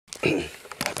Hi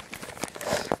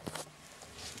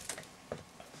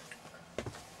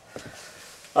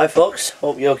folks,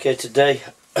 hope you're okay today.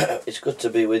 It's good to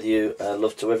be with you.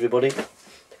 Love to everybody.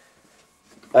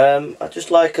 I'd just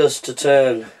like us to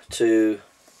turn to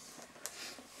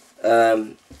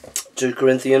 2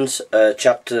 Corinthians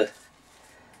chapter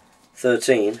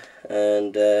 13,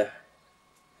 and it's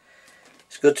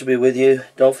good to be with you.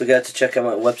 Don't forget to check out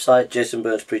my website,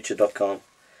 jasonburnspreacher.com,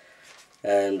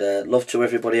 and love to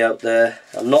everybody out there.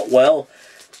 I'm not well.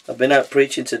 I've been out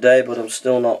preaching today, but I'm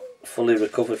still not fully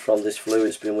recovered from this flu.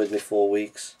 It's been with me 4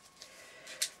 weeks.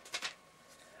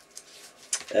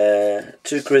 2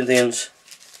 Corinthians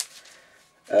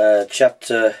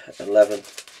chapter 11.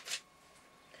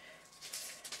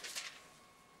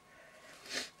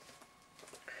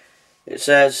 It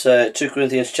says 2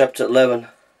 Corinthians chapter 11.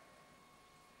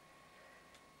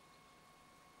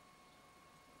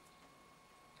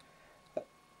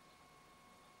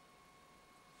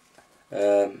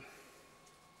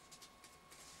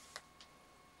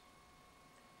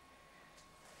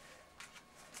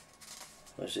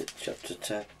 What is it? Chapter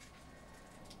 10.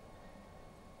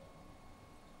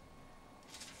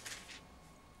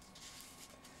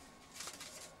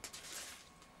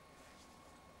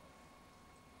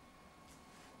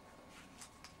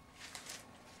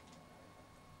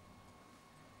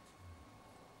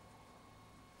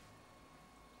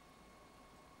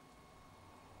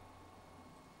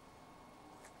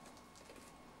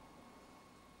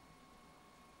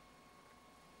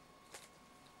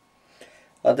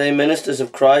 Are they ministers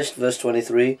of Christ? Verse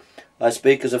 23. I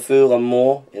speak as a fool, and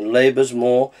more, in labours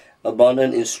more,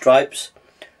 abundant in stripes,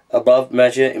 above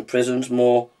measure, in prisons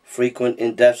more, frequent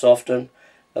in deaths often.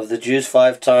 Of the Jews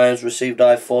 5 times received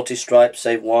I 40 stripes,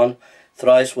 save one.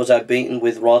 Thrice was I beaten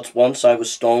with rods, once I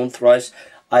was stoned, thrice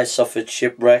I suffered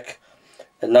shipwreck.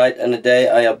 A night and a day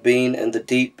I have been in the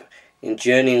deep, in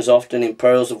journeyings often, in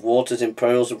perils of waters, in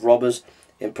perils of robbers,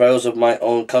 in perils of my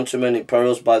own countrymen, in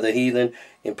perils by the heathen,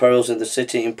 in perils in the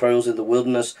city, in perils in the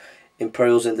wilderness, in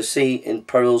perils in the sea, in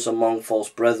perils among false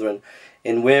brethren,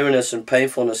 in weariness and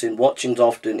painfulness, in watchings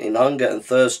often, in hunger and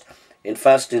thirst, in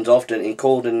fastings often, in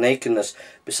cold and nakedness,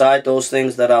 beside those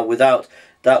things that are without,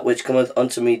 that which cometh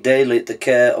unto me daily, the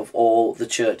care of all the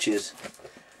churches.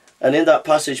 And in that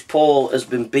passage, Paul has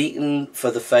been beaten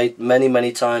for the faith many,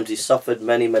 many times. He suffered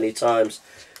many, many times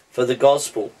for the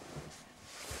gospel.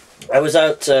 I was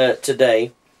out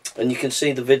today, and you can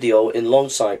see the video in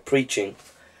Longsight preaching,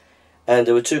 and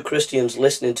there were 2 Christians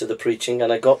listening to the preaching,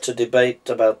 and I got to debate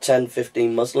about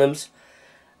 10-15 Muslims,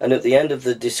 and at the end of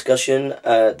the discussion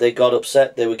they got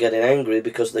upset. They were getting angry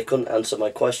because they couldn't answer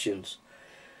my questions.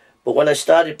 But when I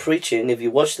started preaching, if you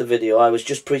watch the video, I was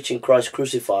just preaching Christ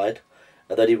crucified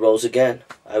and that he rose again.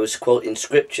 I was quoting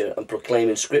scripture and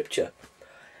proclaiming scripture,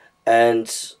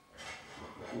 and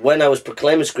when I was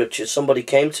proclaiming scripture, somebody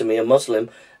came to me, a Muslim,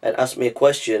 and asked me a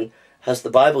question: has the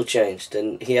Bible changed?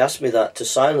 And he asked me that to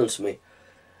silence me.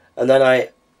 And then I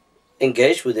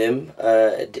engaged with him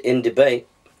in debate.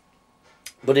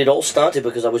 But it all started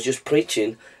because I was just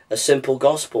preaching a simple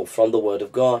gospel from the Word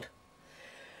of God.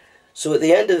 So at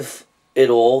the end of it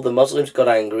all, the Muslims got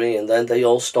angry, and then they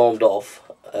all stormed off.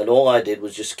 And all I did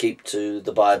was just keep to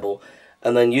the Bible,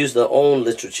 and then use their own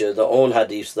literature, their own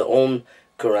hadiths, their own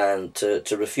Quran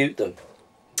to refute them.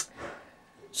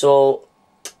 So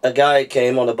a guy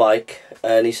came on a bike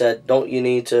and he said, "Don't you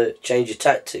need to change your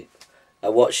tactic?" I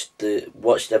watched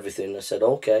everything. I said,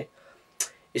 "Okay."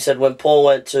 He said when Paul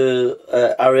went to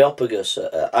Areopagus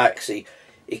at Acts, he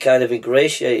kind of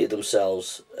ingratiated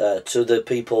themselves to the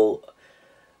people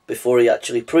before he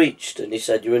actually preached. And he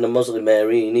said, "You're in a Muslim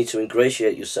area, you need to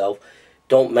ingratiate yourself.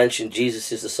 Don't mention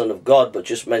Jesus is the Son of God, but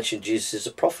just mention Jesus is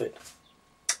a prophet."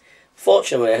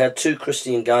 Fortunately, I had 2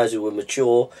 Christian guys who were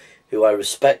mature, who I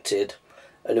respected,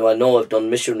 and who I know have done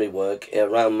missionary work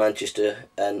around Manchester,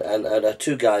 and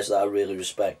 2 guys that I really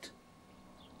respect.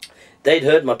 They'd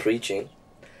heard my preaching,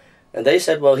 and they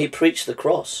said, well, he preached the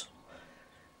cross,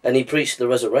 and he preached the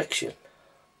resurrection,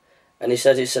 and he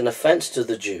said it's an offence to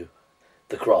the Jew,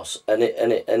 the cross, and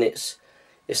it's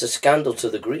a scandal to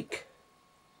the Greek.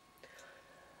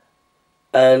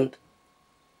 And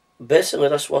basically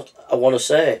that's what I want to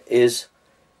say is,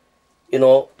 you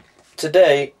know,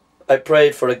 today I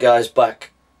prayed for a guy's back.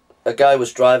 A guy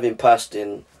was driving past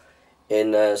in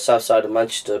south side of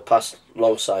Manchester, past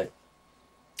Longside,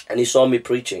 and he saw me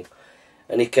preaching,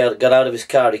 and he got out of his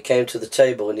car, he came to the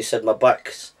table, and he said, "My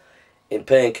back's in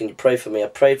pain, can you pray for me?" I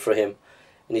prayed for him,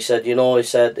 and he said, "You know," he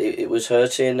said, it was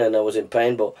hurting and I was in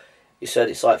pain, but he said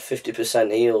it's like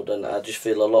 50% healed, and I just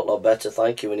feel a lot better,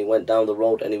 thank you." And he went down the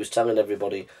road and he was telling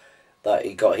everybody that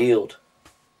he got healed.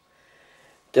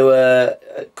 There were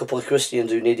a couple of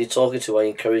Christians who needed talking to. I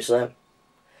encouraged them.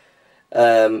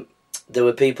 There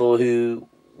were people who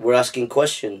were asking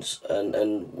questions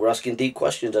and were asking deep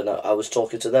questions, and I was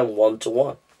talking to them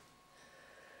one-to-one.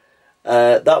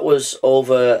 That was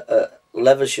over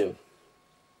Leversham.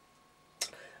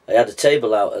 I had a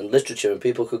table out and literature, and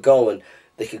people could go and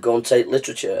they could go and take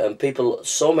literature. And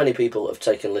so many people have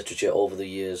taken literature over the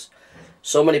years.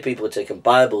 So many people have taken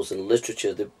Bibles and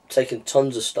literature. They've taken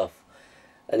tons of stuff,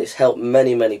 and it's helped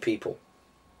many, many people.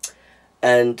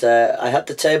 And I had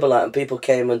the table out, and people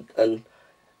came and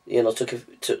you know,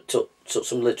 took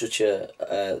some literature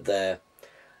there,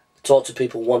 talked to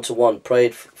people one-to-one,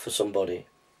 prayed for somebody.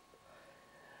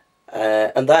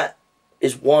 And that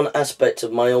is one aspect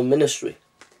of my own ministry.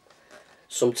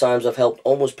 Sometimes I've helped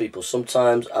homeless people,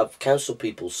 sometimes I've counselled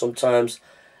people, sometimes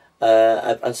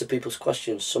I've answered people's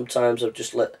questions, sometimes I've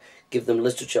just give them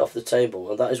literature off the table,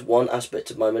 and that is one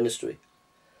aspect of my ministry.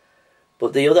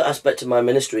 But the other aspect of my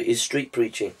ministry is street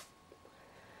preaching.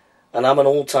 And I'm an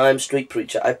all-time street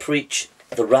preacher. I preach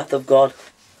the wrath of God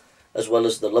as well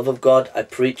as the love of God. I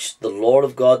preach the law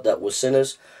of God that we're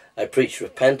sinners. I preach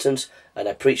repentance, and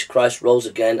I preach Christ rose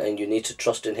again and you need to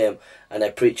trust in him. And I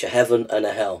preach a heaven and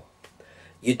a hell.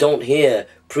 You don't hear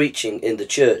preaching in the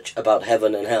church about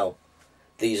heaven and hell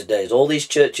these days. All these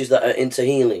churches that are into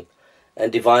healing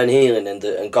and divine healing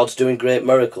and God's doing great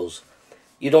miracles.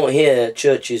 You don't hear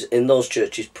churches in those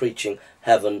churches preaching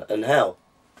heaven and hell.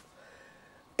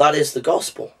 That is the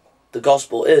gospel. The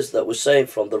gospel is that we're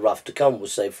saved from the wrath to come. We're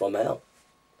saved from hell.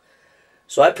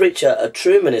 So I preach a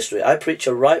true ministry. I preach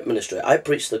a right ministry. I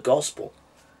preach the gospel.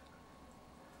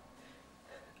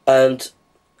 And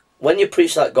when you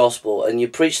preach that gospel and you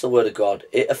preach the word of God,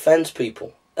 it offends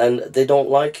people. And they don't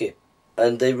like it.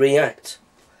 And they react.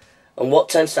 And what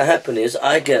tends to happen is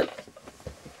I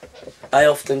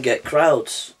often get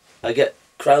crowds. I get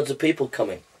crowds of people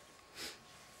coming.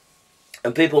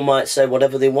 And people might say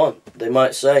whatever they want. They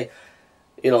might say,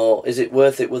 you know, is it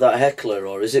worth it with that heckler?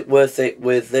 Or is it worth it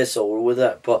with this or with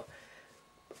that? But,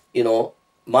 you know,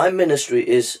 my ministry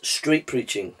is street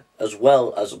preaching as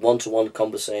well as one-to-one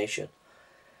conversation.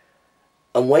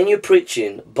 And when you're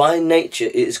preaching, by nature,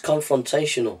 it is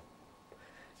confrontational.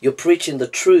 You're preaching the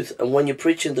truth. And when you're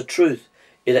preaching the truth,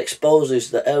 it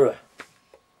exposes the error.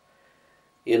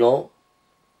 You know?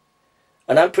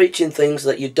 And I'm preaching things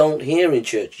that you don't hear in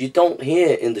church. You don't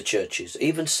hear in the churches.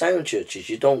 Even sound churches,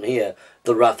 you don't hear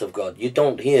the wrath of God. You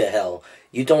don't hear hell.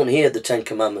 You don't hear the Ten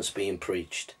Commandments being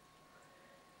preached.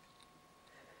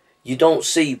 You don't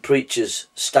see preachers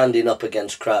standing up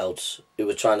against crowds who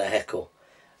are trying to heckle.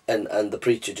 And the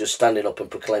preacher just standing up and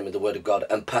proclaiming the word of God.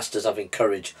 And pastors having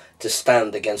courage to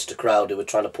stand against a crowd who are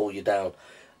trying to pull you down.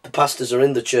 The pastors are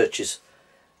in the churches.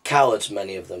 Cowards,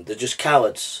 many of them. They're just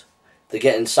cowards. They're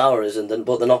getting sours,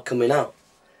 but they're not coming out.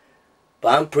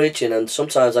 But I'm preaching, and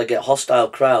sometimes I get hostile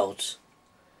crowds,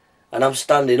 and I'm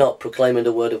standing up proclaiming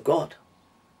the word of God.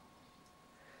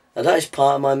 And that is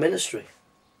part of my ministry.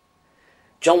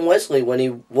 John Wesley, when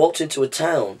he walked into a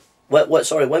town,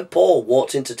 when Paul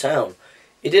walked into town,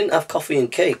 he didn't have coffee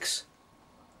and cakes.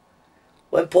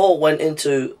 When Paul went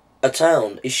into a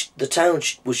town, the town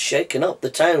was shaken up. The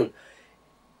town,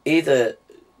 either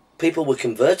people were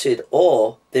converted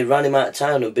or they ran him out of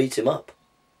town and beat him up.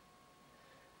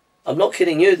 I'm not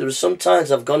kidding you. There are some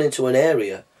times I've gone into an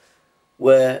area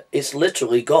where it's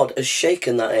literally God has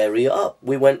shaken that area up.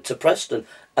 We went to Preston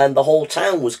and the whole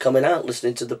town was coming out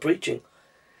listening to the preaching.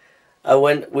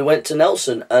 We went to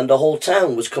Nelson and the whole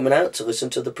town was coming out to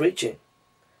listen to the preaching.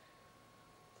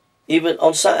 Even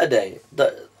on Saturday,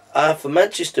 half of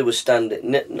Manchester was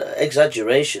standing,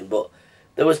 exaggeration, but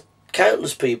there was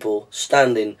countless people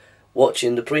standing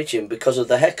watching the preaching because of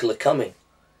the heckler coming.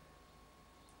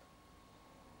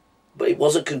 But it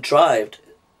wasn't contrived.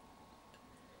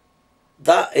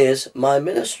 That is my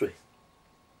ministry.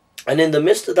 And in the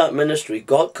midst of that ministry,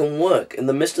 God can work. In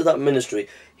the midst of that ministry,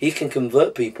 he can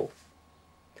convert people.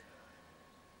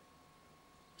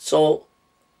 So,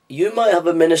 you might have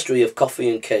a ministry of coffee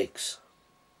and cakes,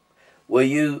 where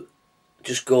you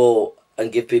just go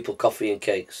and give people coffee and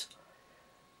cakes.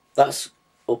 That's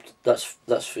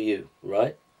for you,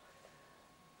 right?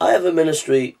 I have a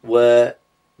ministry where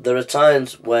there are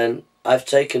times when I've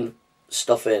taken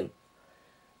stuff in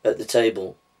at the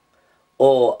table,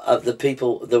 or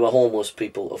there were homeless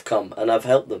people have come and I've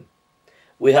helped them.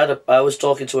 I was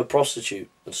talking to a prostitute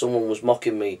and someone was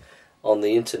mocking me on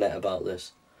the internet about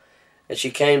this. And she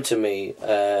came to me,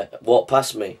 walked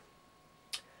past me.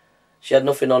 She had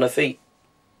nothing on her feet.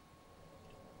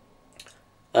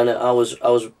 And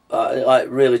it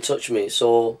really touched me.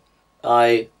 So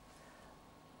I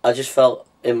just felt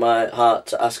in my heart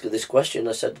to ask her this question.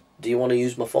 I said, do you want to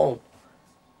use my phone?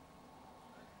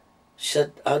 She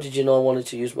said, how did you know I wanted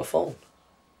to use my phone?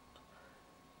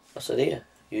 I said, here,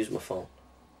 use my phone.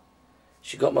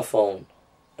 She got my phone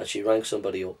and she rang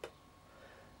somebody up.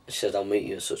 And she said, I'll meet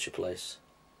you at such a place.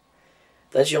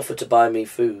 Then she offered to buy me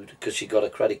food because she got a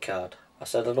credit card. I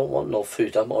said, I don't want no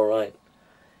food, I'm alright.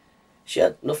 She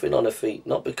had nothing on her feet,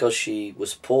 not because she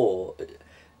was poor,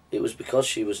 it was because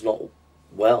she was not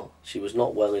well. She was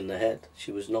not well in the head.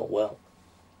 She was not well.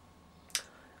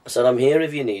 I said, I'm here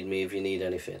if you need me, if you need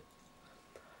anything.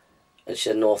 And she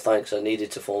said, no thanks, I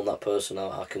needed to phone that person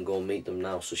out, I can go and meet them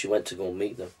now. So she went to go and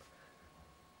meet them.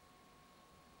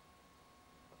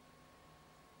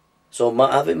 So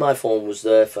having my phone was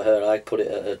there for her. I put it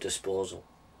at her disposal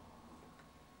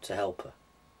to help her.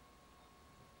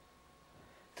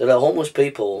 There are homeless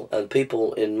people and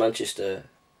people in Manchester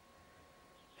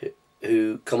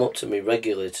who come up to me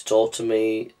regularly to talk to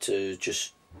me, to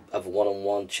just have a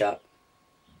one-on-one chat.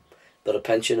 There are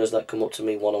pensioners that come up to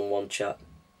me, one-on-one chat.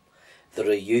 There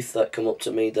are youth that come up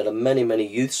to me. There are many, many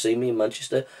youth see me in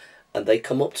Manchester and they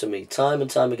come up to me. Time and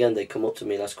time again they come up to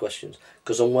me and ask questions.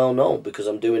 Because I'm well known, because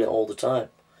I'm doing it all the time.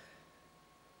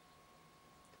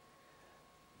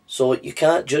 So you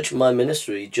can't judge my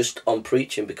ministry just on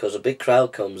preaching because a big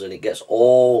crowd comes and it gets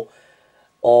all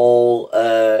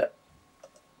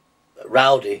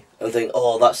rowdy and think,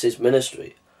 oh, that's his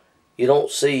ministry. You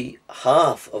don't see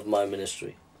half of my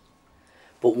ministry.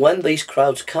 But when these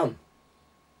crowds come,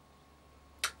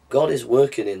 God is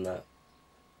working in that.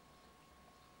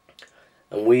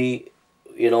 And we,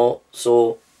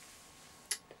 so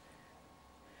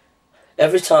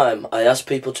every time I ask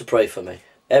people to pray for me,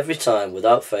 every time,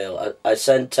 without fail, I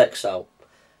send texts out,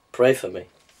 pray for me.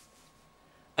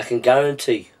 I can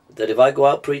guarantee that if I go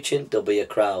out preaching, there'll be a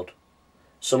crowd.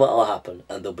 Something will happen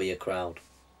and there'll be a crowd.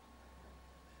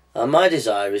 And my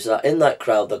desire is that in that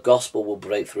crowd, the gospel will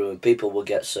break through and people will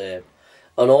get saved.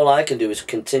 And all I can do is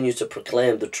continue to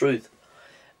proclaim the truth.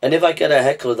 And if I get a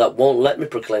heckler that won't let me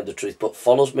proclaim the truth, but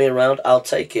follows me around, I'll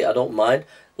take it. I don't mind.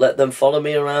 Let them follow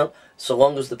me around, so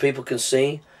long as the people can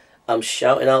see I'm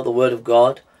shouting out the word of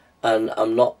God, and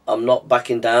I'm not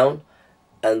backing down,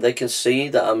 and they can see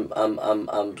that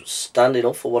I'm standing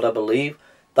up for what I believe.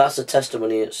 That's a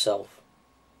testimony itself.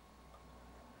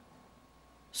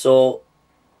 So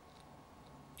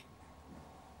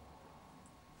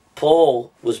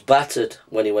Paul was battered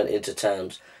when he went into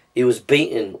towns. He was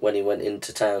beaten when he went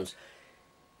into towns.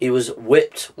 He was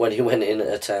whipped when he went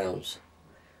into towns.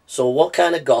 So what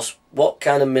kind of gospel, what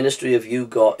kind of ministry have you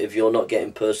got if you're not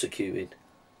getting persecuted?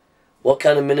 What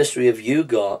kind of ministry have you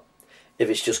got if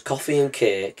it's just coffee and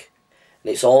cake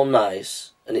and it's all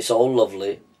nice and it's all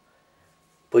lovely,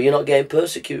 but you're not getting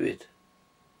persecuted?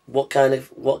 What kind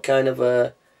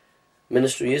of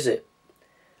ministry is it?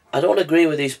 I don't agree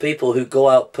with these people who go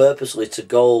out purposely to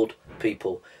gold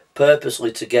people,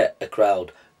 purposely to get a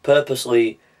crowd,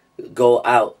 purposely go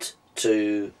out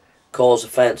to cause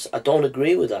offence. I don't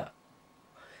agree with that.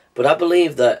 But I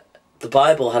believe that the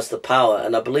Bible has the power,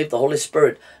 and I believe the Holy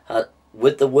Spirit,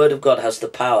 with the Word of God, has the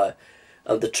power,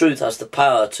 and the truth has the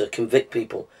power to convict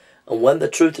people. And when the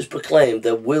truth is proclaimed,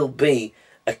 there will be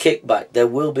a kickback. There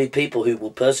will be people who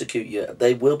will persecute you.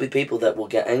 There will be people that will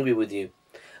get angry with you.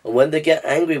 And when they get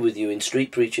angry with you in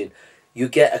street preaching, you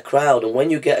get a crowd. And when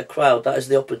you get a crowd, that is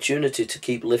the opportunity to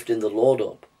keep lifting the Lord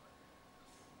up.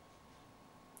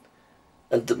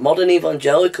 And the modern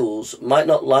evangelicals might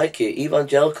not like it.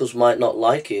 Evangelicals might not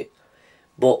like it.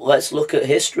 But let's look at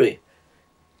history.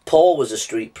 Paul was a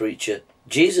street preacher.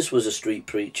 Jesus was a street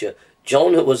preacher.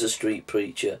 Jonah was a street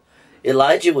preacher.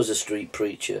 Elijah was a street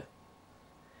preacher.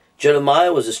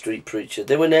 Jeremiah was a street preacher.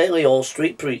 They were nearly all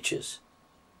street preachers.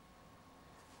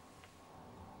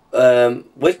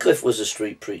 Wycliffe was a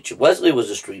street preacher. Wesley was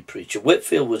a street preacher.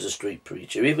 Whitefield was a street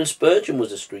preacher. Even Spurgeon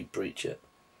was a street preacher.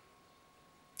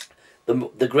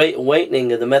 The Great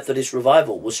Awakening of the Methodist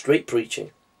Revival was street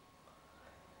preaching.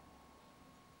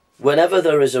 Whenever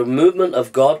there is a movement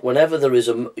of God, whenever there is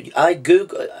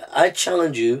I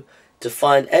challenge you to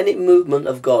find any movement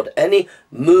of God, any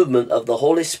movement of the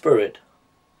Holy Spirit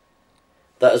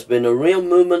that has been a real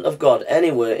movement of God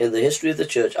anywhere in the history of the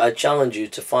church. I challenge you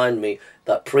to find me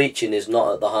that preaching is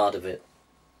not at the heart of it.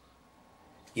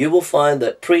 You will find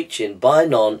that preaching by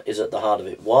none is at the heart of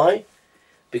it. Why?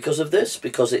 Because of this.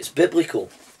 Because it's biblical.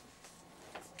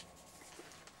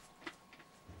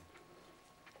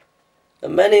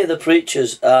 And many of the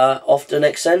preachers are often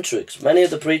eccentrics. Many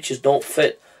of the preachers don't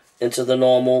fit into the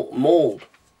normal mould.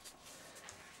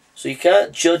 So you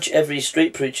can't judge every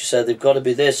street preacher, say they've got to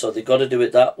be this or they've got to do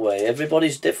it that way.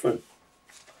 Everybody's different.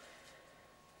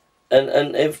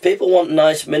 And if people want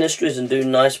nice ministries and do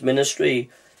nice ministry,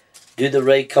 do the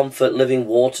Ray Comfort Living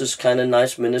Waters kind of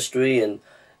nice ministry and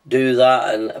do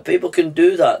that, and people can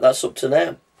do that. That's up to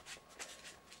them.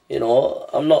 You know,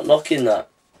 I'm not knocking that.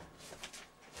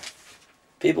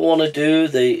 People want to do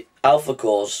the Alpha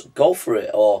course, go for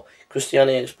it, or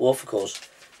Christianity Explored course.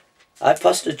 I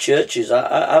pastored churches.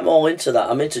 I'm all into that.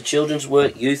 I'm into children's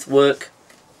work, youth work.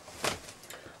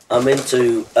 I'm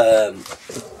into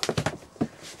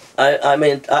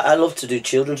I love to do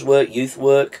children's work, youth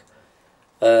work.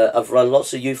 I've run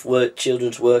lots of youth work,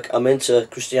 children's work. I'm into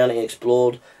Christianity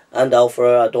Explored and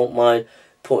Alpha. I don't mind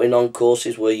putting on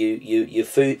courses where you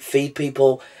feed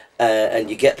people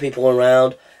and you get people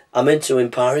around. I'm into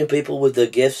empowering people with their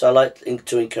gifts. I like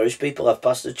to encourage people. I've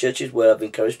pastored churches where I've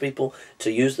encouraged people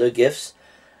to use their gifts.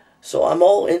 So I'm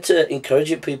all into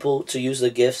encouraging people to use their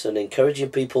gifts and encouraging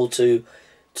people to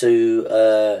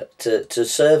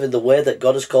serve in the way that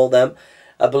God has called them.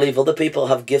 I believe other people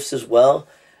have gifts as well.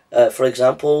 For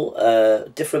example,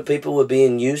 different people were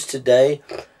being used today.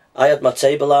 I had my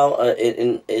table out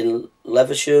in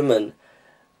Leversham, and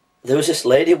there was this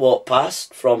lady walked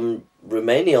past from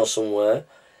Romania or somewhere,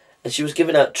 and she was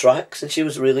giving out tracts, and she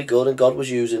was really good, and God was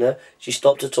using her. She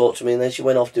stopped to talk to me, and then she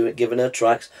went off giving her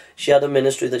tracts. She had a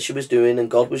ministry that she was doing,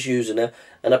 and God was using her,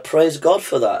 and I praise God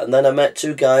for that. And then I met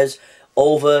two guys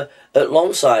over at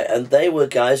Longsight, and they were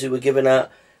guys who were giving out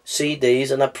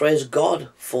CDs, and I praise God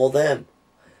for them.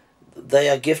 They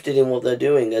are gifted in what they're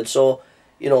doing, and so,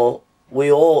 you know,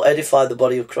 we all edify the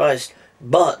body of Christ,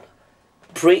 but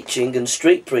preaching and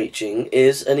street preaching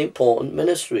is an important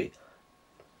ministry.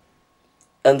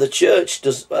 And the church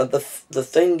does, and the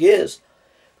thing is,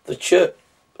 the church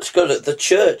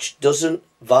doesn't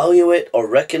value it or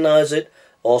recognize it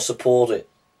or support it.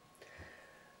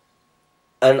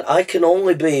 And I can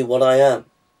only be what I am.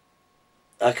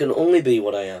 I can only be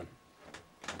what I am.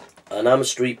 And I'm a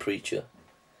street preacher.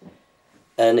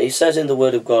 And he says in the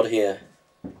Word of God here,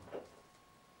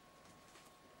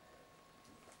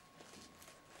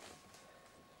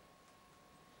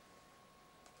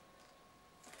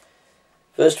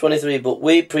 verse 23, but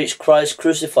we preach Christ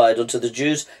crucified, unto the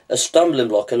Jews a stumbling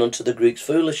block, and unto the Greeks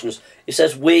foolishness. It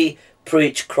says we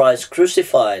preach Christ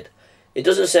crucified. It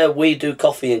doesn't say we do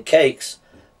coffee and cakes,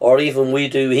 or even we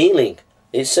do healing.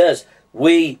 It says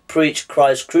we preach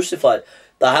Christ crucified.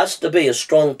 There has to be a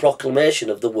strong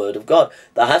proclamation of the Word of God.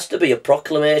 There has to be a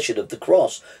proclamation of the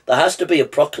cross. There has to be a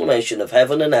proclamation of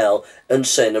heaven and hell and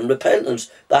sin and repentance.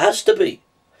 There has to be.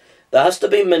 There has to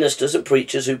be ministers and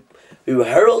preachers who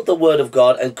herald the Word of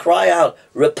God and cry out,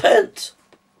 repent.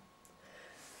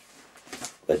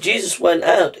 But Jesus went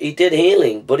out, he did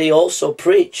healing, but he also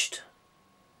preached.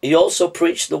 He also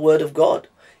preached the Word of God.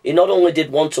 He not only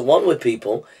did one-to-one with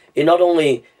people, he not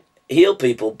only healed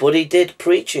people, but he did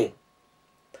preaching.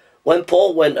 When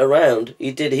Paul went around,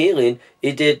 he did healing,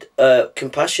 he did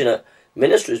compassionate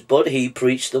ministries, but he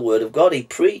preached the Word of God. He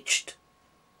preached.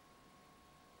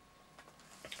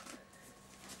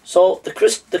 So the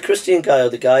Christian guy, or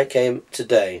the guy came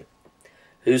today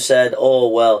who said, oh,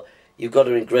 well, you've got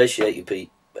to ingratiate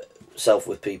yourself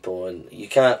with people, and you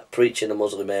can't preach in a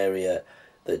Muslim area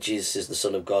that Jesus is the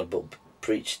Son of God, but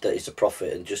preach that he's a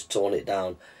prophet, and just tone it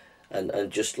down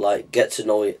and just like get to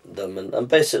know them and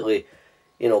basically,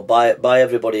 you know, buy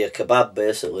everybody a kebab,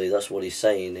 basically. That's what he's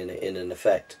saying in an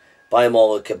effect. Buy them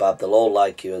all a kebab, they'll all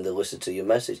like you and they'll listen to your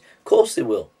message. Of course they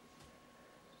will.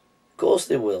 Of course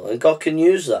they will. And God can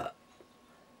use that.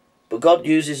 But God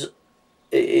uses,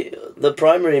 the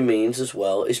primary means as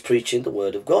well is preaching the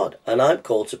Word of God. And I'm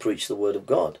called to preach the Word of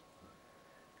God.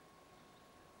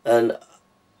 And,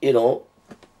 you know,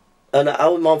 and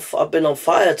I've been on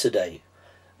fire today.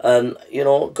 And, you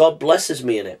know, God blesses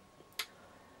me in it.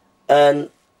 And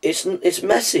it's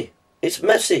messy. It's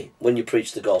messy when you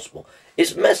preach the gospel.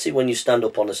 It's messy when you stand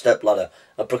up on a stepladder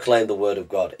and proclaim the Word of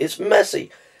God. It's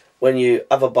messy when you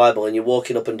have a Bible and you're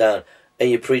walking up and down and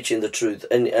you're preaching the truth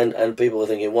and people are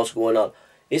thinking, what's going on?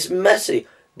 It's messy.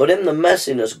 But in the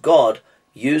messiness, God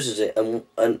uses it.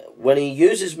 And when he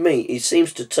uses me, he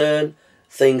seems to turn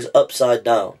things upside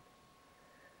down.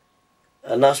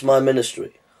 And that's my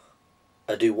ministry.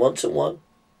 I do one-to-one.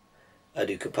 I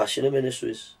do compassionate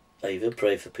ministries. I even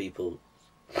pray for people.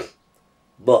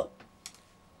 But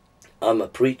I'm a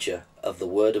preacher of the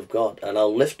Word of God, and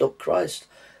I'll lift up Christ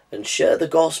and share the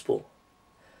gospel.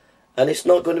 And it's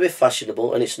not going to be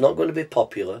fashionable, and it's not going to be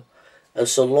popular. And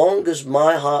so long as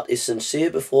my heart is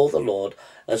sincere before the Lord,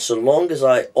 and so long as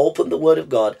I open the Word of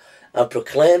God and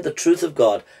proclaim the truth of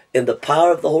God in the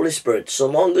power of the Holy Spirit, so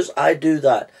long as I do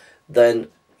that, then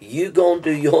you go and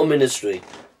do your ministry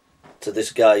to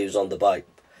this guy who's on the bike.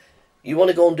 You want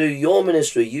to go and do your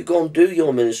ministry, you go and do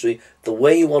your ministry the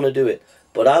way you want to do it.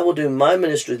 But I will do my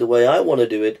ministry the way I want to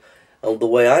do it, and the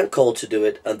way I'm called to do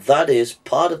it, and that is,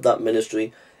 part of that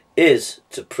ministry is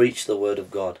to preach the Word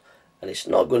of God. And it's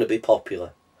not going to be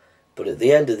popular. But at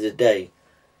the end of the day,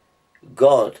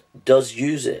 God does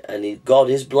use it, and God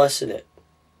is blessing it.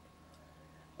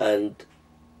 And,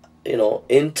 you know,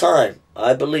 in time,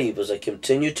 I believe, as I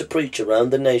continue to preach around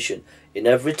the nation, in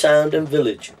every town and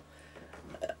village,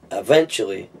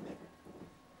 eventually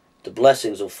the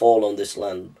blessings will fall on this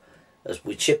land as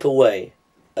we chip away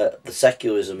at the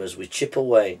secularism, as we chip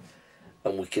away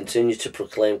and we continue to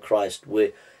proclaim Christ.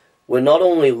 We're not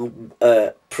only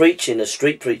preaching as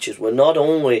street preachers, we're not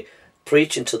only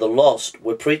preaching to the lost,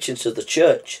 we're preaching to the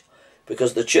church,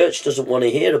 because the church doesn't want to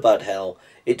hear about hell.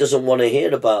 It doesn't want to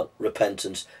hear about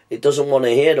repentance. It doesn't want to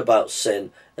hear about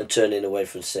sin and turning away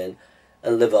from sin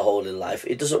and live a holy life.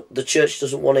 The church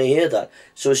doesn't want to hear that.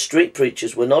 So as street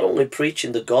preachers, we're not only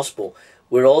preaching the gospel,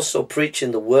 we're also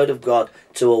preaching the Word of God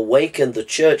to awaken the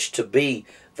church to be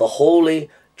the holy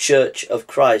church of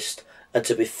Christ and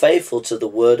to be faithful to the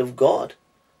Word of God.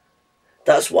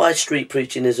 That's why street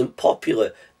preaching isn't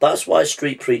popular. That's why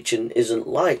street preaching isn't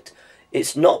liked.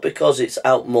 It's not because it's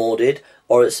outmoded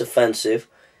or it's offensive.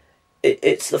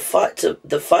 It's the fact of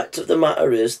the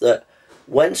matter is that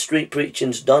when street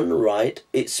preaching's done right,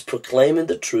 it's proclaiming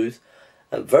the truth,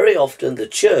 and very often the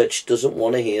church doesn't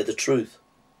want to hear the truth.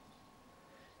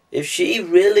 If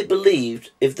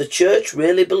the church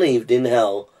really believed in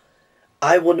hell,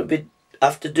 I wouldn't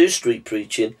have to do street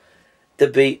preaching.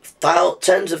 There'd be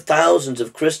tens of thousands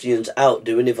of Christians out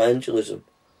doing evangelism.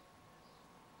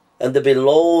 And there'd be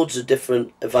loads of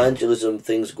different evangelism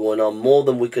things going on, more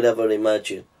than we could ever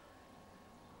imagine.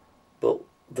 But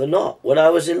they're not. When I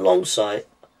was in Longsight,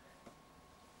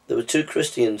 there were 2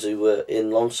 Christians who were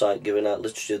in Longsight giving out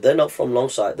literature. They're not from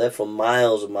Longsight, they're from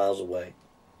miles and miles away.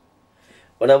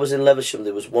 When I was in Levisham,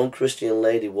 there was 1 Christian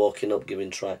lady walking up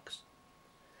giving tracts.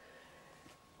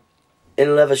 In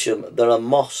Levisham, there are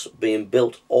mosques being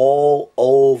built all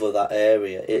over that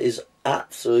area. It is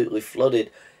absolutely flooded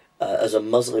as a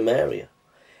Muslim area.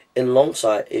 In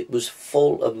Longsight, it was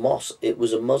full of mosques. It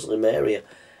was a Muslim area.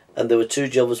 And there were 2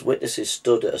 Jehovah's Witnesses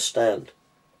stood at a stand.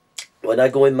 When I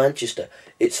go in Manchester,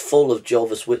 it's full of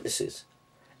Jehovah's Witnesses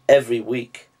every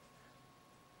week.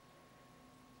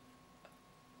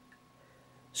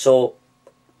 So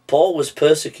Paul was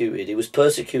persecuted. He was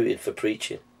persecuted for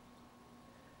preaching.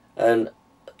 And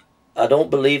I don't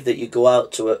believe that you go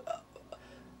out to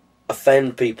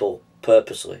offend people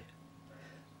purposely.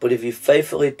 But if you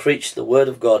faithfully preach the Word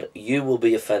of God, you will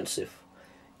be offensive.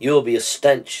 You will be a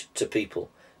stench to people,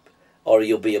 or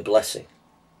you'll be a blessing.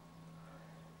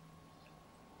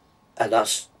 And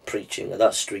that's preaching, and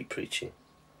that's street preaching.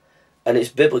 And it's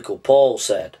biblical. Paul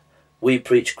said, we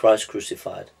preach Christ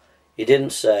crucified. He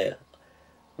didn't say,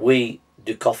 we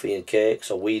do coffee and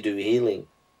cakes, or we do healing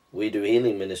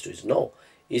ministries. No,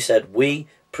 he said, we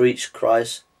preach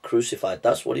Christ crucified.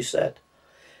 That's what he said.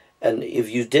 And if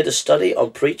you did a study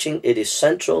on preaching, it is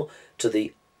central to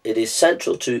the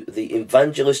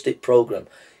evangelistic program.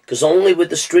 Because only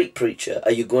with the street preacher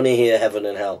are you going to hear heaven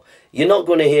and hell. You're not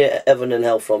going to hear heaven and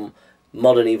hell from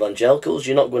modern evangelicals.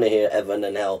 You're not going to hear heaven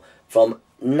and hell from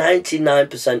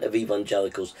 99% of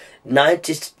evangelicals.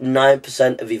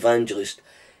 99% of evangelists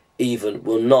even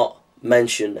will not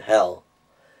mention hell.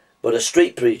 But a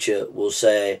street preacher will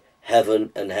say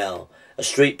heaven and hell. A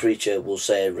street preacher will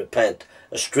say repent.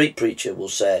 A street preacher will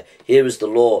say, here is the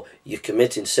law, you're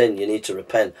committing sin, you need to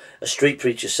repent. A street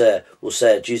preacher will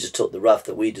say, Jesus took the wrath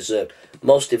that we deserved.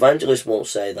 Most evangelists won't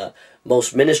say that.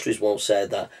 Most ministries won't say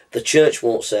that. The church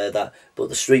won't say that, but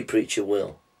the street preacher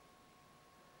will.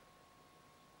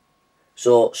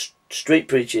 So street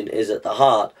preaching is at the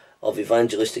heart of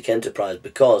evangelistic enterprise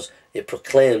because it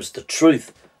proclaims the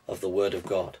truth of the Word of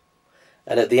God.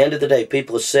 And at the end of the day,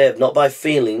 people are saved not by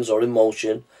feelings or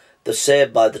emotion. They're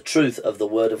saved by the truth of the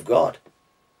Word of God.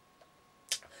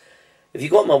 If you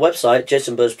go on my website,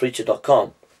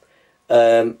 jasonburrspreacher.com,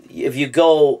 if you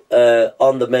go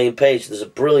on the main page, there's a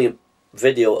brilliant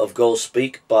video of Go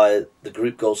Speak by the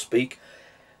group Go Speak.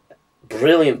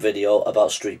 Brilliant video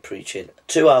about street preaching.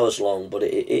 2 hours long, but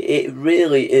it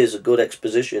really is a good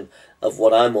exposition of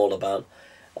what I'm all about.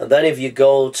 And then if you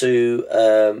go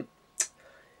to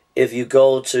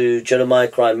Jeremiah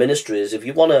Cry Ministries, if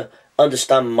you want to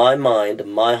understand my mind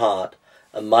and my heart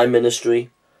and my ministry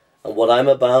and what I'm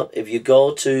about, if you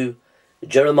go to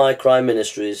Jeremiah Cry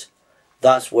Ministries,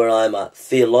 that's where I'm at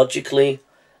theologically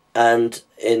and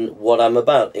in what I'm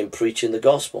about, in preaching the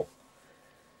gospel.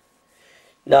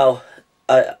 Now,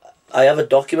 I have a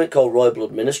document called Royal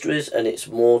Blood Ministries, and it's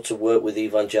more to work with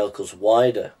evangelicals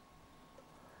wider.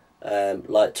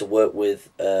 Like to work with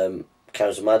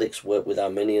charismatics, work with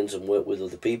Arminians, and work with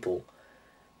other people,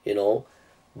 you know.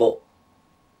 But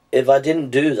if I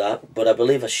didn't do that, but I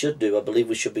believe I should do, I believe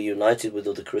we should be united with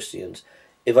other Christians.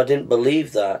 If I didn't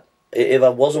believe that, if I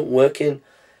wasn't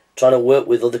trying to work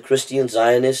with other Christians,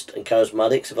 Zionists and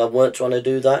charismatics, if I weren't trying to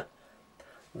do that,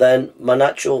 then my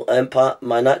natural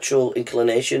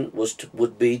inclination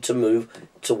would be to move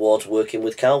towards working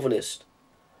with Calvinists.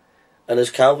 And as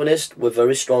Calvinists, we're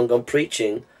very strong on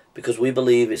preaching, because we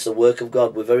believe it's the work of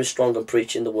God. We're very strong on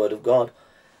preaching the Word of God.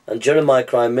 And Jeremiah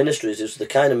Crime Ministries is the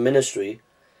kind of ministry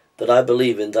that I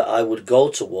believe in, that I would go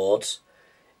towards,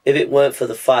 if it weren't for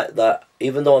the fact that,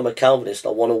 even though I'm a Calvinist, I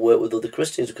want to work with other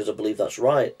Christians because I believe that's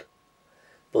right.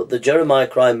 But the Jeremiah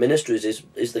Crime Ministries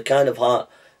is the kind of heart,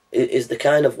 is the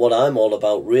kind of what I'm all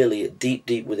about, really,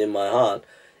 deep within my heart,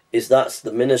 is that's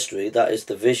the ministry, that is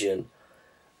the vision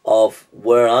of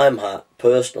where I'm at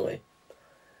personally.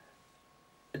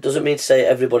 It doesn't mean to say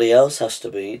everybody else has to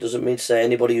be. It doesn't mean to say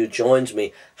anybody who joins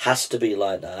me has to be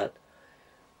like that.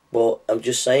 But I'm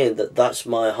just saying that that's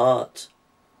my heart.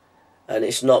 And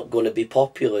it's not going to be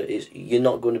popular. You're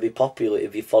not going to be popular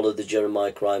if you follow the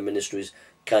Jeremiah Crime Ministries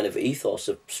kind of ethos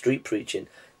of street preaching.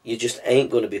 You just ain't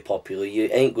going to be popular. You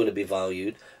ain't going to be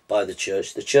valued by the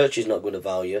church. The church is not going to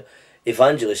value you.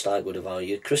 Evangelists aren't going to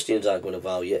value you. Christians aren't going to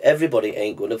value you. Everybody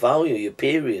ain't going to value you,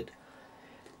 period.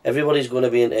 Everybody's going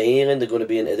to be into healing, they're going to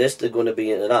be into this, they're going to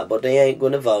be into that, but they ain't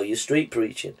going to value street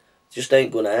preaching. It just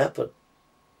ain't going to happen.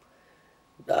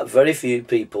 Very few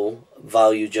people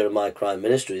value Jeremiah Crime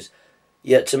Ministries,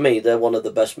 yet to me they're one of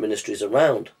the best ministries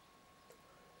around.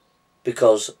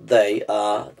 Because they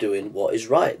are doing what is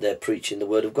right. They're preaching the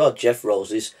Word of God. Jeff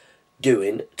Rose is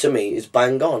doing, to me, is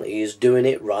bang on. He is doing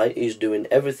it right. He's doing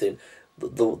everything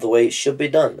the way it should be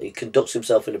done. He conducts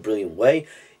himself in a brilliant way.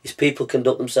 His people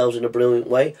conduct themselves in a brilliant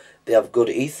way. They have good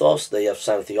ethos. They have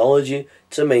sound theology.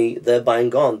 To me, they're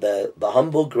bang on. They're the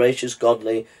humble, gracious,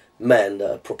 godly men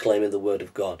that are proclaiming the Word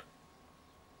of God.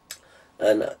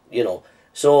 And, you know,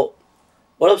 so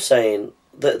what I'm saying,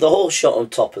 the whole shot on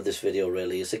top of this video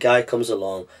really is the guy comes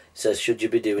along, says, should you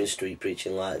be doing street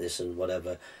preaching like this and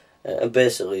whatever. And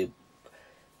basically,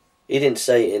 he didn't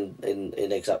say it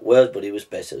in exact words, but he was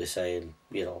basically saying,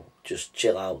 you know, just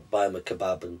chill out, buy him a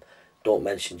kebab and don't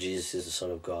mention Jesus is the Son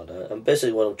of God. And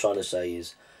basically what I'm trying to say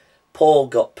is, Paul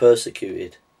got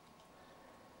persecuted.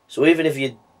 So even if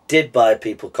you did buy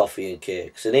people coffee and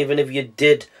cakes, and even if you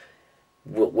did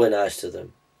were nice to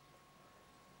them,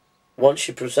 once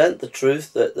you present the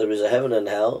truth that there is a heaven and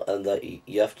hell and that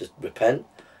you have to repent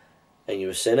and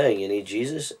you're a sinner and you need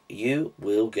Jesus, you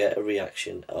will get a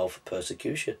reaction of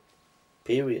persecution.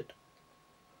 Period.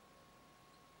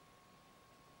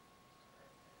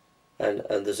 And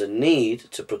there's a need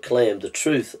to proclaim the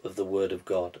truth of the Word of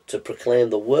God, to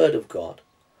proclaim the Word of God.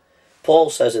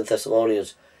 Paul says in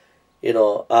Thessalonians, you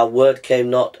know, our word came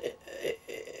not,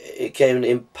 it came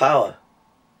in power.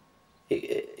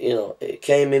 It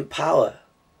came in power.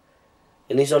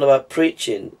 And he's on about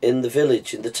preaching in the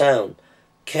village, in the town,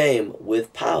 came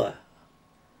with power.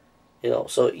 You know,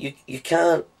 so you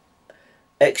can't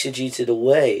exegete it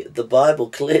away. The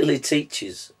Bible clearly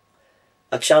teaches.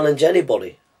 I challenge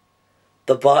anybody.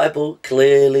 The Bible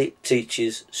clearly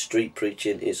teaches street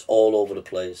preaching is all over the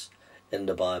place in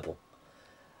the Bible.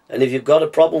 And if you've got a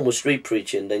problem with street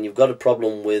preaching, then you've got a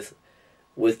problem with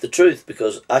the truth.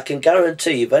 Because I can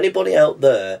guarantee, if anybody out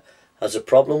there has a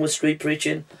problem with street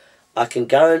preaching, I can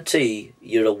guarantee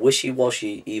you're a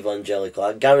wishy-washy evangelical.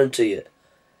 I guarantee it.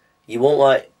 You won't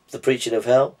like the preaching of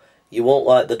hell. You won't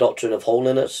like the doctrine of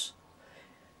holiness.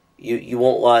 You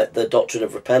won't like the doctrine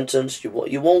of repentance. You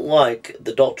won't like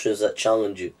the doctrines that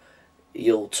challenge you.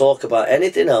 You'll talk about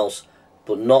anything else,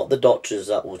 but not the doctrines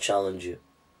that will challenge you.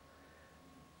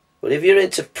 But if you're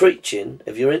into preaching,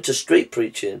 if you're into street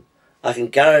preaching, I can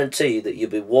guarantee that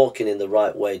you'll be walking in the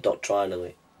right way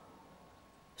doctrinally.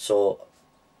 So,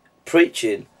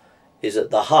 preaching is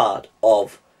at the heart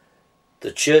of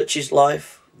the church's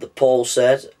life. Paul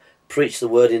said, preach the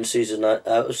word in season, out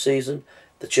of season.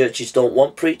 The churches don't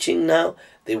want preaching now.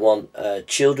 They want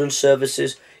children's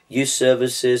services, youth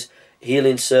services,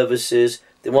 healing services.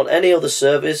 They want any other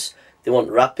service. They want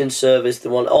rapping service.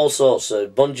 They want all sorts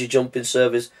of bungee jumping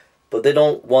service. But they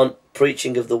don't want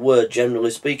preaching of the word, generally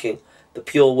speaking. The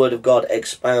pure word of God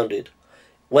expounded.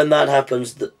 When that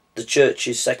happens, the church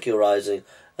is secularizing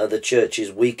and the church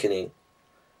is weakening.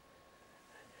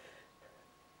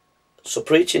 So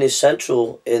preaching is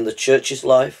central in the church's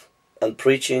life. And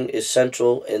preaching is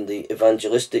central in the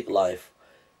evangelistic life.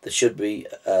 There should be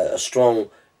a strong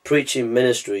preaching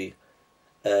ministry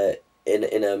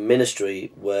in a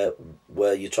ministry where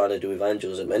you're trying to do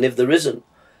evangelism. And if there isn't,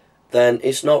 then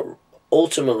it's not,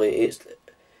 ultimately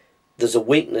there's a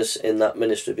weakness in that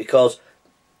ministry, because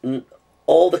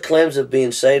all the claims of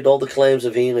being saved, all the claims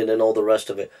of healing and all the rest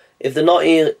of it, if they're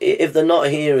not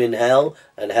hearing hell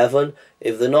and heaven,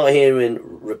 if they're not hearing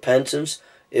repentance,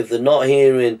 if they're not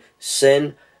hearing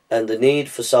sin and the need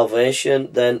for salvation,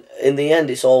 then in the end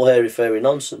it's all hairy-fairy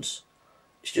nonsense.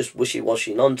 It's just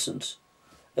wishy-washy nonsense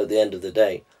at the end of the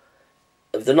day.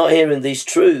 If they're not hearing these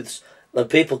truths, then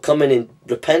people coming in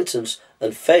repentance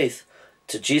and faith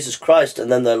to Jesus Christ,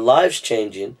 and then their lives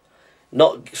changing,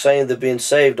 not saying they're being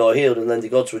saved or healed, and then they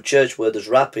go to a church where there's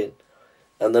rapping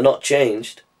and they're not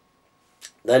changed,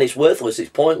 then it's worthless, it's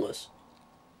pointless.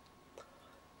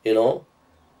 You know?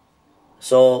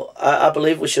 So I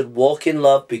believe we should walk in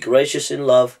love, be gracious in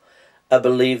love. I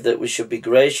believe that we should be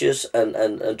gracious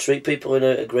and treat people in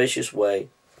a gracious way.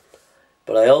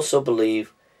 But I also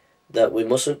believe that we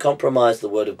mustn't compromise the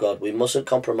Word of God. We mustn't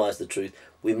compromise the truth.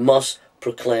 We must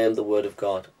proclaim the Word of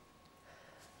God.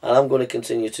 And I'm going to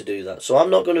continue to do that. So I'm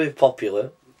not going to be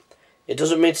popular. It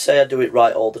doesn't mean to say I do it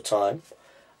right all the time.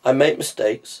 I make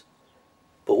mistakes.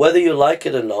 But whether you like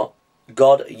it or not,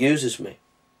 God uses me.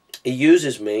 He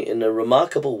uses me in a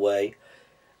remarkable way.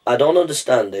 I don't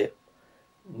understand it.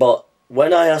 But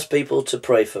when I ask people to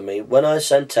pray for me, when I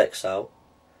send texts out,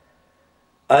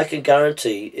 I can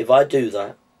guarantee if I do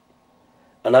that,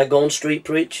 and I go on street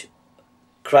preach,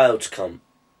 crowds come.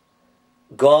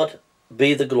 God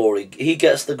be the glory. He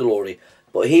gets the glory,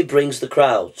 but He brings the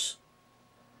crowds.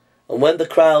 And when the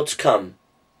crowds come,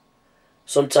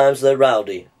 sometimes they're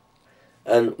rowdy.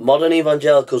 And modern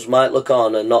evangelicals might look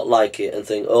on and not like it and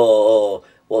think, oh,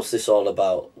 what's this all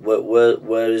about?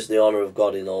 Where is the honour of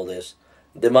God in all this?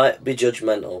 They might be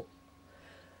judgmental.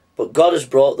 But God has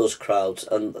brought those crowds,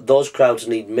 and those crowds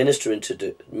need ministering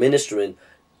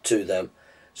to them.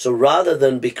 So rather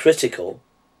than be critical,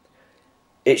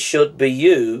 it should be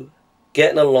you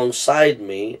getting alongside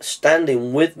me,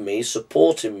 standing with me,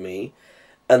 supporting me,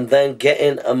 and then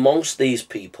getting amongst these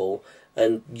people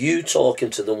and you talking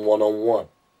to them one-on-one.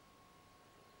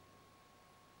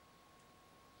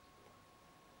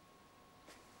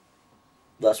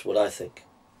 That's what I think.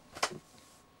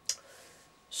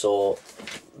 So,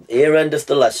 here endeth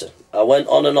the lesson. I went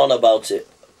on and on about it.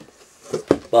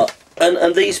 But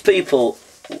and these people,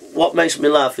 what makes me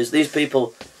laugh is these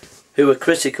people who are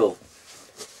critical.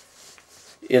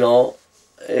 You know,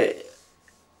 they're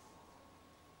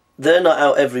not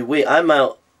out every week. I'm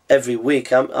out every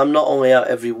week. I'm not only out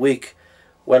every week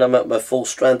when I'm at my full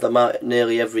strength, I'm out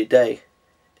nearly every day.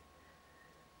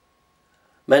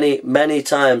 Many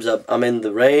times I'm in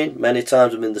the rain, many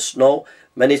times I'm in the snow,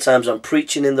 many times I'm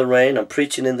preaching in the rain, I'm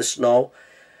preaching in the snow,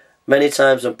 many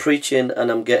times I'm preaching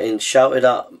and I'm getting shouted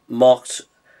at, mocked,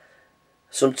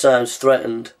 sometimes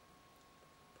threatened.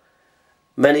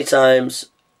 Many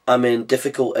times I'm in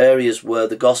difficult areas where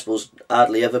the gospel's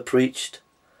hardly ever preached.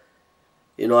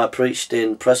 You know, I preached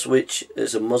in Prestwich.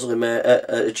 It's a Muslim,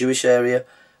 a Jewish area,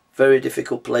 very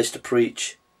difficult place to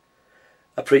preach.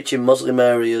 I preach in Muslim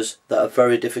areas that are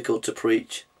very difficult to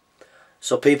preach.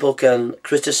 So people can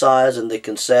criticize and they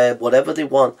can say whatever they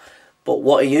want. But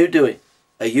what are you doing?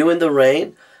 Are you in the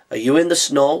rain? Are you in the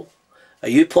snow? Are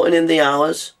you putting in the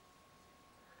hours?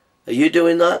 Are you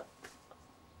doing that?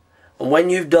 And when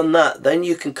you've done that, then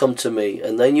you can come to me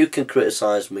and then you can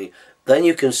criticize me. Then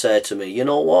you can say to me, you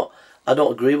know what? I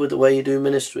don't agree with the way you do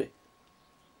ministry.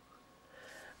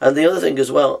 And the other thing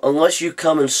as well, unless you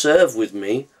come and serve with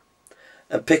me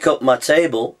and pick up my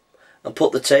table and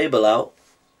put the table out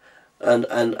and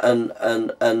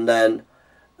then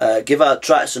give out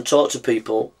tracts and talk to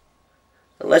people,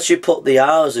 unless you put the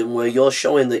hours in where you're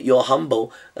showing that you're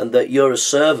humble and that you're a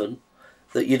servant,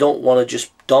 that you don't want to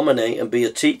just dominate and be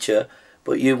a teacher,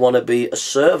 but you want to be a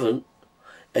servant,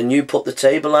 and you put the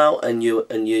table out and you're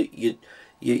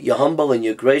humble and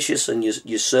you're gracious and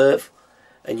you serve,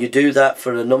 and you do that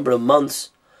for a number of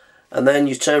months, and then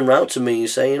you turn around to me and you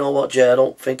say, you know what, Jay, I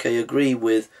don't think I agree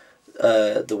with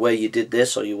the way you did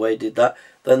this or the way you did that,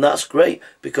 then that's great,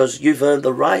 because you've earned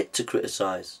the right to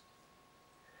criticize.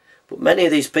 But many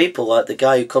of these people, like the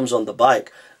guy who comes on the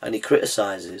bike and he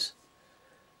criticizes,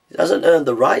 he hasn't earned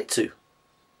the right to.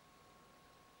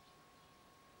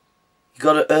 You've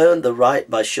got to earn the right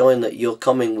by showing that you're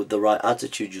coming with the right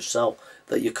attitude yourself,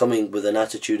 that you're coming with an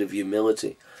attitude of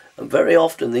humility. And very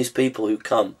often these people who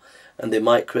come and they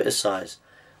might criticize,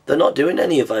 they're not doing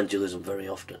any evangelism very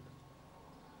often.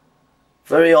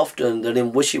 Very often they're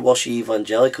in wishy-washy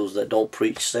evangelicals that don't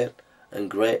preach sin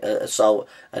and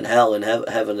and hell and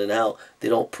heaven and hell. They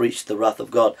don't preach the wrath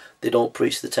of God. They don't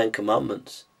preach the 10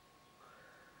 Commandments.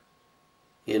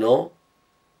 You know?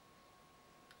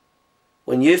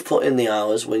 When you've put in the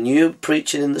hours, when you're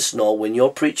preaching in the snow, when you're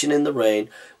preaching in the rain,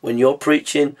 when you're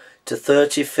preaching to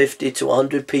 30, 50 to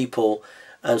 100 people,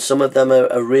 and some of them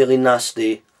are really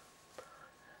nasty,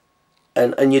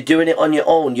 and you're doing it on your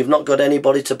own, you've not got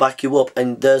anybody to back you up,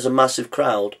 and there's a massive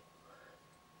crowd,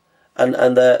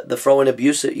 and they're throwing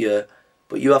abuse at you,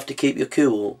 but you have to keep your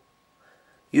cool.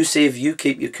 You see if you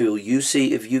keep your cool, you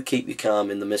see if you keep your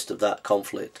calm in the midst of that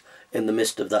conflict, in the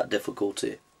midst of that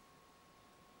difficulty.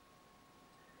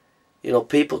 You know,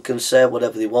 people can say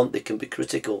whatever they want, they can be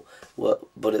critical,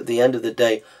 but at the end of the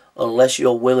day, unless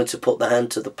you're willing to put the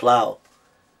hand to the plough,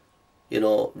 you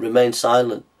know, remain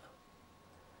silent.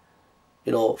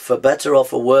 You know, for better or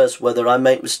for worse, whether I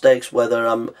make mistakes, whether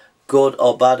I'm good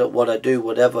or bad at what I do,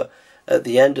 whatever, at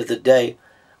the end of the day,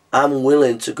 I'm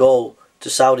willing to go to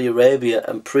Saudi Arabia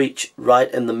and preach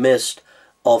right in the midst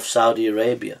of Saudi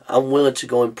Arabia. I'm willing to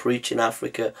go and preach in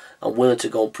Africa. I'm willing to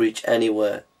go and preach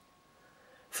anywhere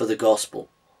for the gospel.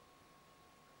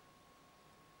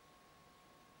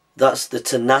 That's the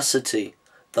tenacity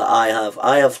that I have.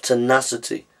 I have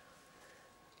tenacity.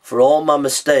 For all my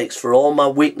mistakes, for all my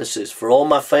weaknesses, for all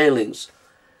my failings.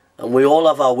 And we all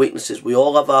have our weaknesses, we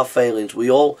all have our failings, we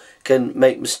all can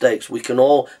make mistakes, we can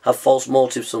all have false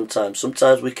motives sometimes.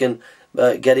 Sometimes we can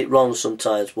get it wrong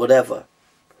sometimes, whatever.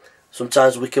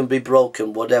 Sometimes we can be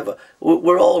broken, whatever.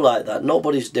 We're all like that,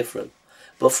 nobody's different.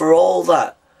 But for all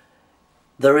that,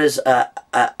 there is a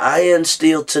iron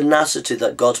steel tenacity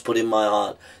that God's put in my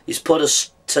heart. He's put a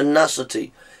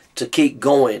tenacity to keep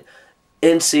going,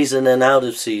 in season and out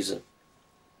of season.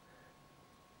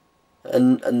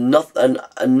 And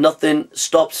nothing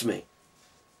stops me.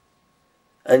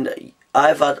 And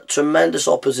I've had tremendous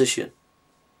opposition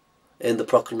in the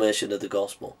proclamation of the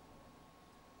gospel.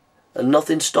 And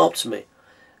nothing stops me.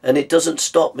 And it doesn't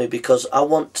stop me because I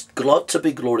want God to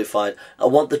be glorified. I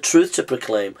want the truth to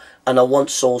proclaim. And I want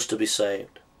souls to be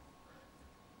saved.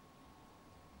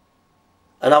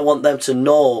 And I want them to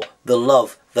know the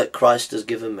love that Christ has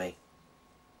given me.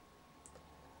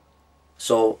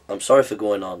 So, I'm sorry for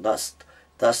going on. That's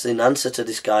in answer to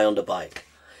this guy on the bike.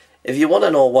 If you want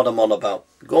to know what I'm on about,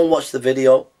 go and watch the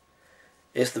video.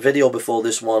 It's the video before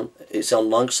this one. It's on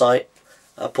Longsight.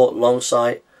 I put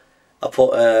Longsight. I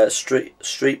put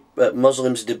street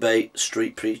Muslims debate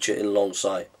street preacher in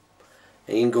Longsight.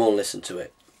 And you can go and listen to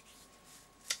it.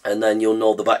 And then you'll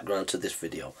know the background to this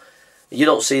video. You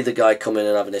don't see the guy coming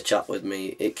and having a chat with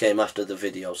me. It came after the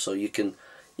video, so you can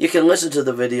listen to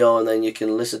the video, and then you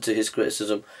can listen to his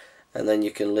criticism, and then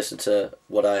you can listen to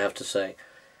what I have to say.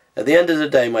 At the end of the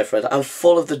day, my friend, I'm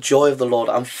full of the joy of the Lord.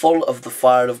 I'm full of the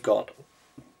fire of God.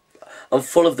 I'm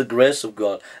full of the grace of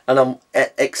God. And I'm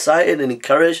excited and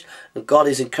encouraged. And God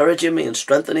is encouraging me and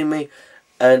strengthening me.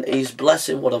 And He's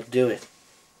blessing what I'm doing.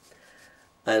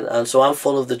 And so I'm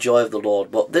full of the joy of the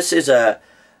Lord. But this is a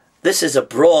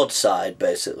broadside,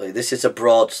 basically. This is a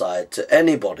broadside to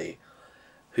anybody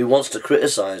who wants to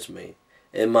criticize me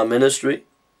in my ministry.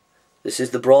 This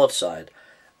is the broadside.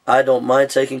 I don't mind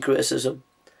taking criticism.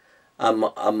 I'm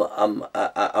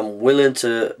willing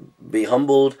to be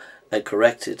humbled and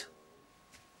corrected.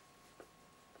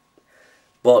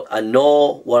 But I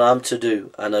know what I'm to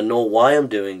do, and I know why I'm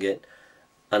doing it,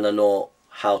 and I know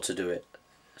how to do it.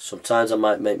 Sometimes I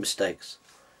might make mistakes,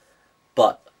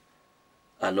 but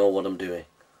I know what I'm doing.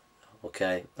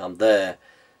 Okay? I'm there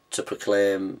to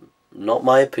proclaim not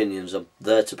my opinions. I'm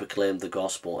there to proclaim the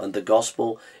gospel. And the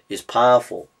gospel is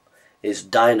powerful. It's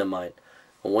dynamite.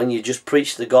 And when you just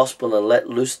preach the gospel and let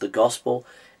loose the gospel,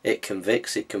 it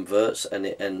convicts, it converts,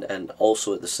 and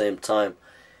also at the same time,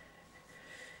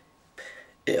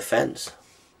 it offends.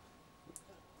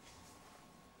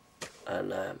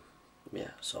 And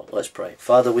yeah, so let's pray.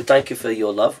 Father, we thank you for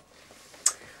your love.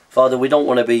 Father, we don't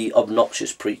want to be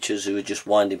obnoxious preachers who are just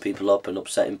winding people up and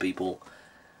upsetting people.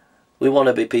 We want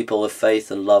to be people of faith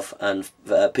and love, and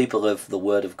people of the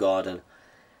Word of God.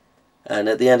 And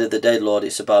at the end of the day, Lord,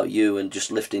 it's about you and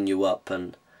just lifting you up.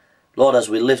 And Lord, as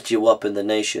we lift you up in the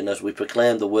nation, as we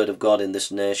proclaim the Word of God in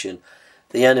this nation,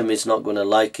 the enemy's not going to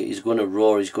like it. He's going to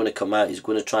roar. He's going to come out. He's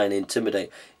going to try and intimidate.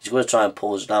 He's going to try and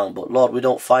pull us down. But Lord, we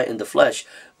don't fight in the flesh.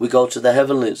 We go to the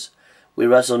heavenlies. We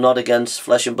wrestle not against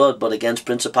flesh and blood, but against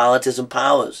principalities and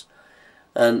powers.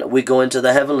 And we go into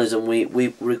the heavenlies, and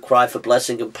we cry for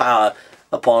blessing and power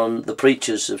upon the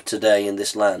preachers of today in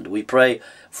this land. We pray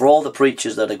for all the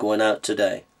preachers that are going out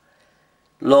today.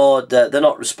 Lord, they're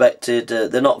not respected,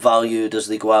 they're not valued as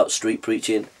they go out street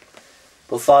preaching.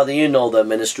 But Father, you know their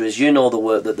ministries, you know the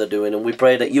work that they're doing, and we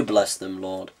pray that you bless them,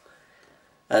 Lord.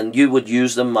 And you would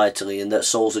use them mightily, and that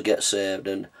souls would get saved.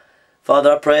 And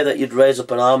Father, I pray that you'd raise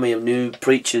up an army of new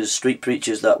preachers, street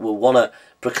preachers, that will want to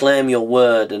proclaim your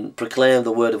word and proclaim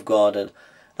the word of God. And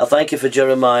I thank you for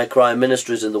Jeremiah Cry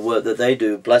Ministries and the work that they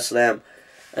do. Bless them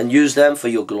and use them for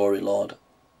your glory, Lord.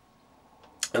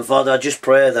 And Father, I just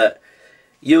pray that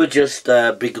you would just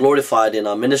be glorified in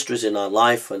our ministries, in our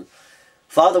life. And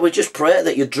Father, we just pray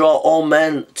that you draw all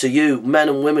men to you, men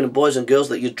and women and boys and girls,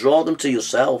 that you draw them to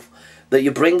yourself, that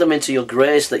you bring them into your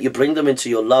grace, that you bring them into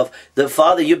your love, that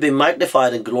Father, you'd be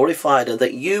magnified and glorified, and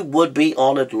that you would be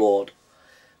honoured, Lord.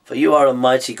 For you are a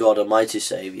mighty God, a mighty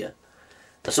Saviour.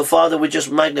 And so Father, we just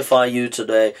magnify you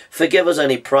today. Forgive us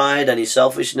any pride, any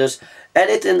selfishness,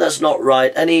 anything that's not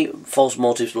right, any false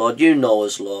motives, Lord. You know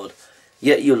us, Lord.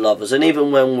 Yet you love us. And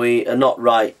even when we are not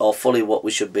right or fully what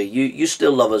we should be, you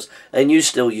still love us and you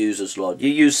still use us, Lord. You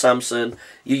use Samson,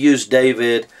 you use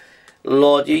David,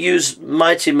 Lord. You use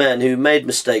mighty men who made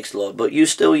mistakes, Lord. But you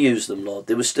still use them, Lord.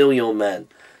 They were still your men.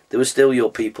 They were still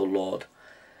your people, Lord.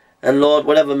 And Lord,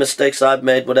 whatever mistakes I've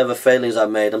made, whatever failings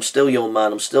I've made, I'm still your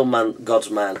man. I'm still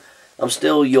God's man. I'm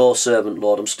still your servant,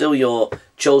 Lord. I'm still your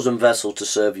chosen vessel to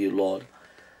serve you, Lord.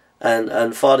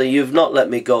 And Father, you've not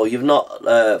let me go. You've not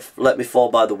let me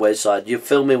fall by the wayside. You've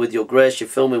filled me with your grace.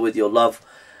 You've filled me with your love.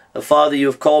 And Father, you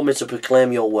have called me to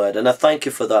proclaim your word. And I thank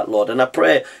you for that, Lord. And I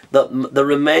pray that the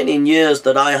remaining years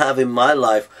that I have in my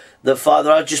life, that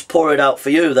Father, I just pour it out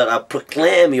for you, that I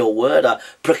proclaim your word. I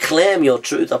proclaim your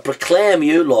truth. I proclaim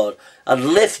you, Lord. I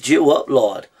lift you up,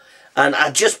 Lord. And I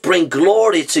just bring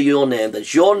glory to your name,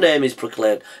 that your name is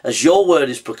proclaimed, as your word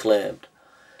is proclaimed.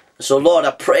 So, Lord,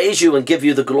 I praise you and give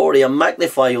you the glory and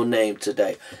magnify your name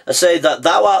today. I say that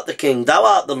thou art the King, thou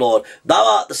art the Lord, thou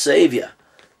art the Saviour.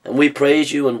 And we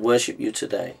praise you and worship you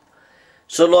today.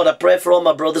 So, Lord, I pray for all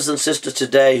my brothers and sisters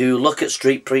today who look at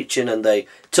street preaching and they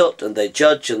tut and they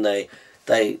judge and they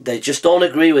just don't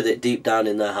agree with it deep down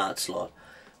in their hearts, Lord.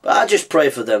 But I just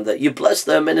pray for them that you bless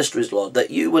their ministries, Lord,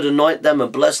 that you would anoint them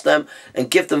and bless them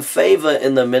and give them favour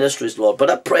in their ministries, Lord.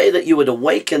 But I pray that you would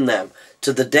awaken them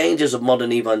to the dangers of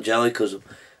modern evangelicalism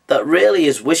that really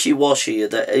is wishy-washy,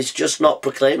 that is just not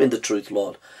proclaiming the truth,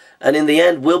 Lord. And in the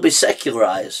end will be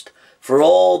secularized. For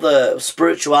all the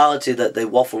spirituality that they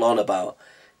waffle on about,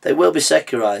 they will be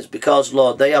secularized because,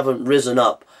 Lord, they haven't risen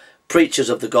up preachers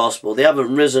of the gospel. They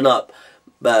haven't risen up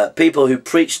people who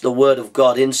preach the word of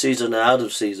God in season and out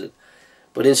of season.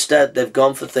 But instead, they've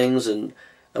gone for things and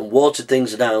watered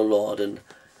things down, Lord. And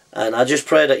I just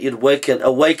pray that you'd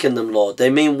awaken them, Lord.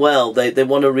 They mean well. They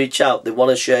want to reach out. They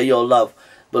want to share your love.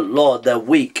 But, Lord, they're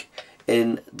weak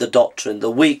in the doctrine. They're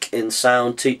weak in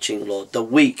sound teaching, Lord. They're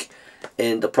weak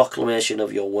in the proclamation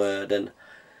of your word.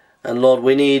 And Lord,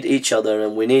 we need each other,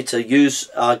 and we need to use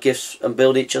our gifts and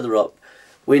build each other up.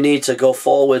 We need to go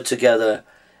forward together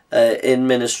in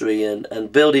ministry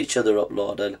and build each other up,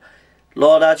 Lord. And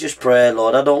Lord, I just pray,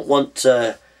 Lord, I don't want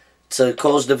to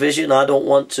cause division. I don't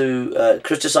want to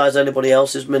criticize anybody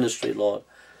else's ministry, Lord.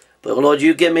 But Lord,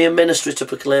 you give me a ministry to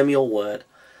proclaim your word.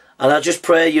 And I just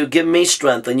pray you give me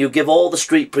strength, and you give all the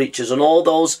street preachers and all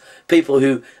those people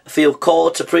who feel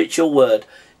called to preach your word,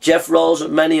 Jeff Rose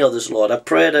and many others, Lord. I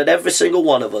pray that every single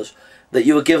one of us, that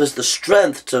you would give us the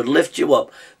strength to lift you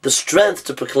up, the strength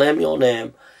to proclaim your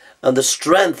name, and the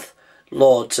strength,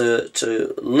 Lord,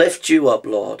 to lift you up,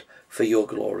 Lord, for your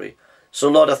glory. So,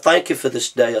 Lord, I thank you for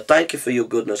this day. I thank you for your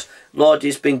goodness. Lord,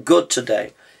 it's been good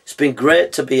today. It's been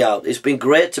great to be out. It's been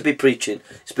great to be preaching.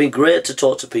 It's been great to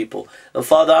talk to people. And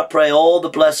Father, I pray all the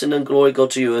blessing and glory go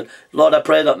to you. And Lord, I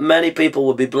pray that many people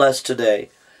will be blessed today.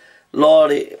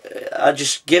 Lord, I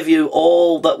just give you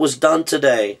all that was done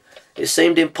today. It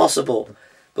seemed impossible.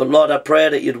 But Lord, I pray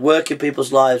that you'd work in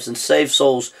people's lives and save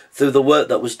souls through the work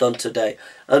that was done today.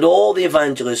 And all the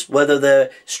evangelists, whether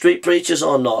they're street preachers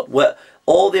or not,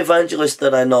 all the evangelists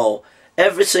that I know,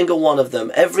 every single one of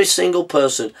them, every single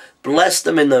person, bless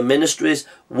them in their ministries,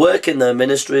 work in their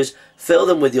ministries, fill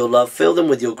them with your love, fill them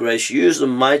with your grace, use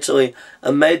them mightily,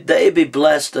 and may they be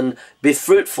blessed and be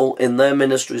fruitful in their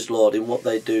ministries, Lord, in what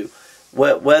they do.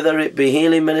 Whether it be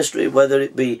healing ministry, whether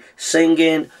it be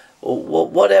singing, or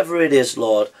whatever it is,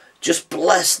 Lord, just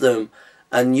bless them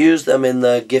and use them in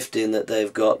their gifting that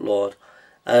they've got, Lord.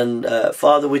 And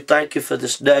Father, we thank you for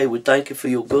this day. We thank you for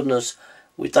your goodness.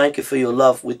 We thank you for your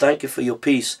love. We thank you for your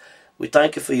peace. We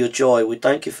thank you for your joy. We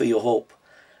thank you for your hope.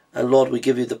 And Lord, we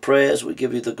give you the praise. We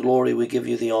give you the glory. We give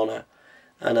you the honor.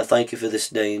 And I thank you for this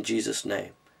day in Jesus'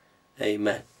 name.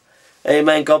 Amen.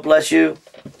 Amen. God bless you.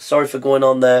 Sorry for going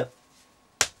on there.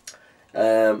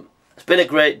 It's been a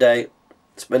great day.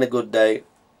 It's been a good day.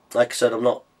 Like I said, I'm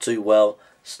not too well,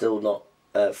 still not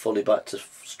fully back to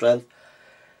strength.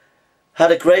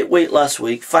 Had a great week last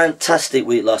week, fantastic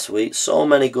week last week. So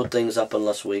many good things happened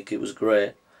last week, it was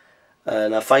great.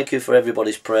 And I thank you for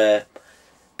everybody's prayer.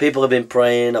 People have been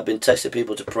praying, I've been texting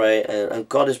people to pray, and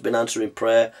God has been answering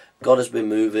prayer. God has been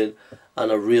moving,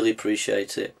 and I really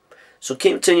appreciate it. So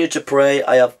continue to pray.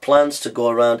 I have plans to go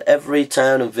around every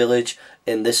town and village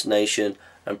in this nation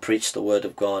and preach the word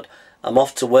of God. I'm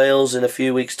off to Wales in a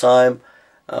few weeks' time.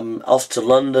 I'm off to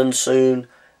London soon,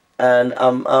 and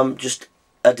I'm just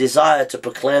a desire to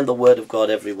proclaim the word of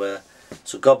God everywhere.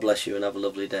 So God bless you and have a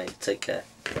lovely day. Take care.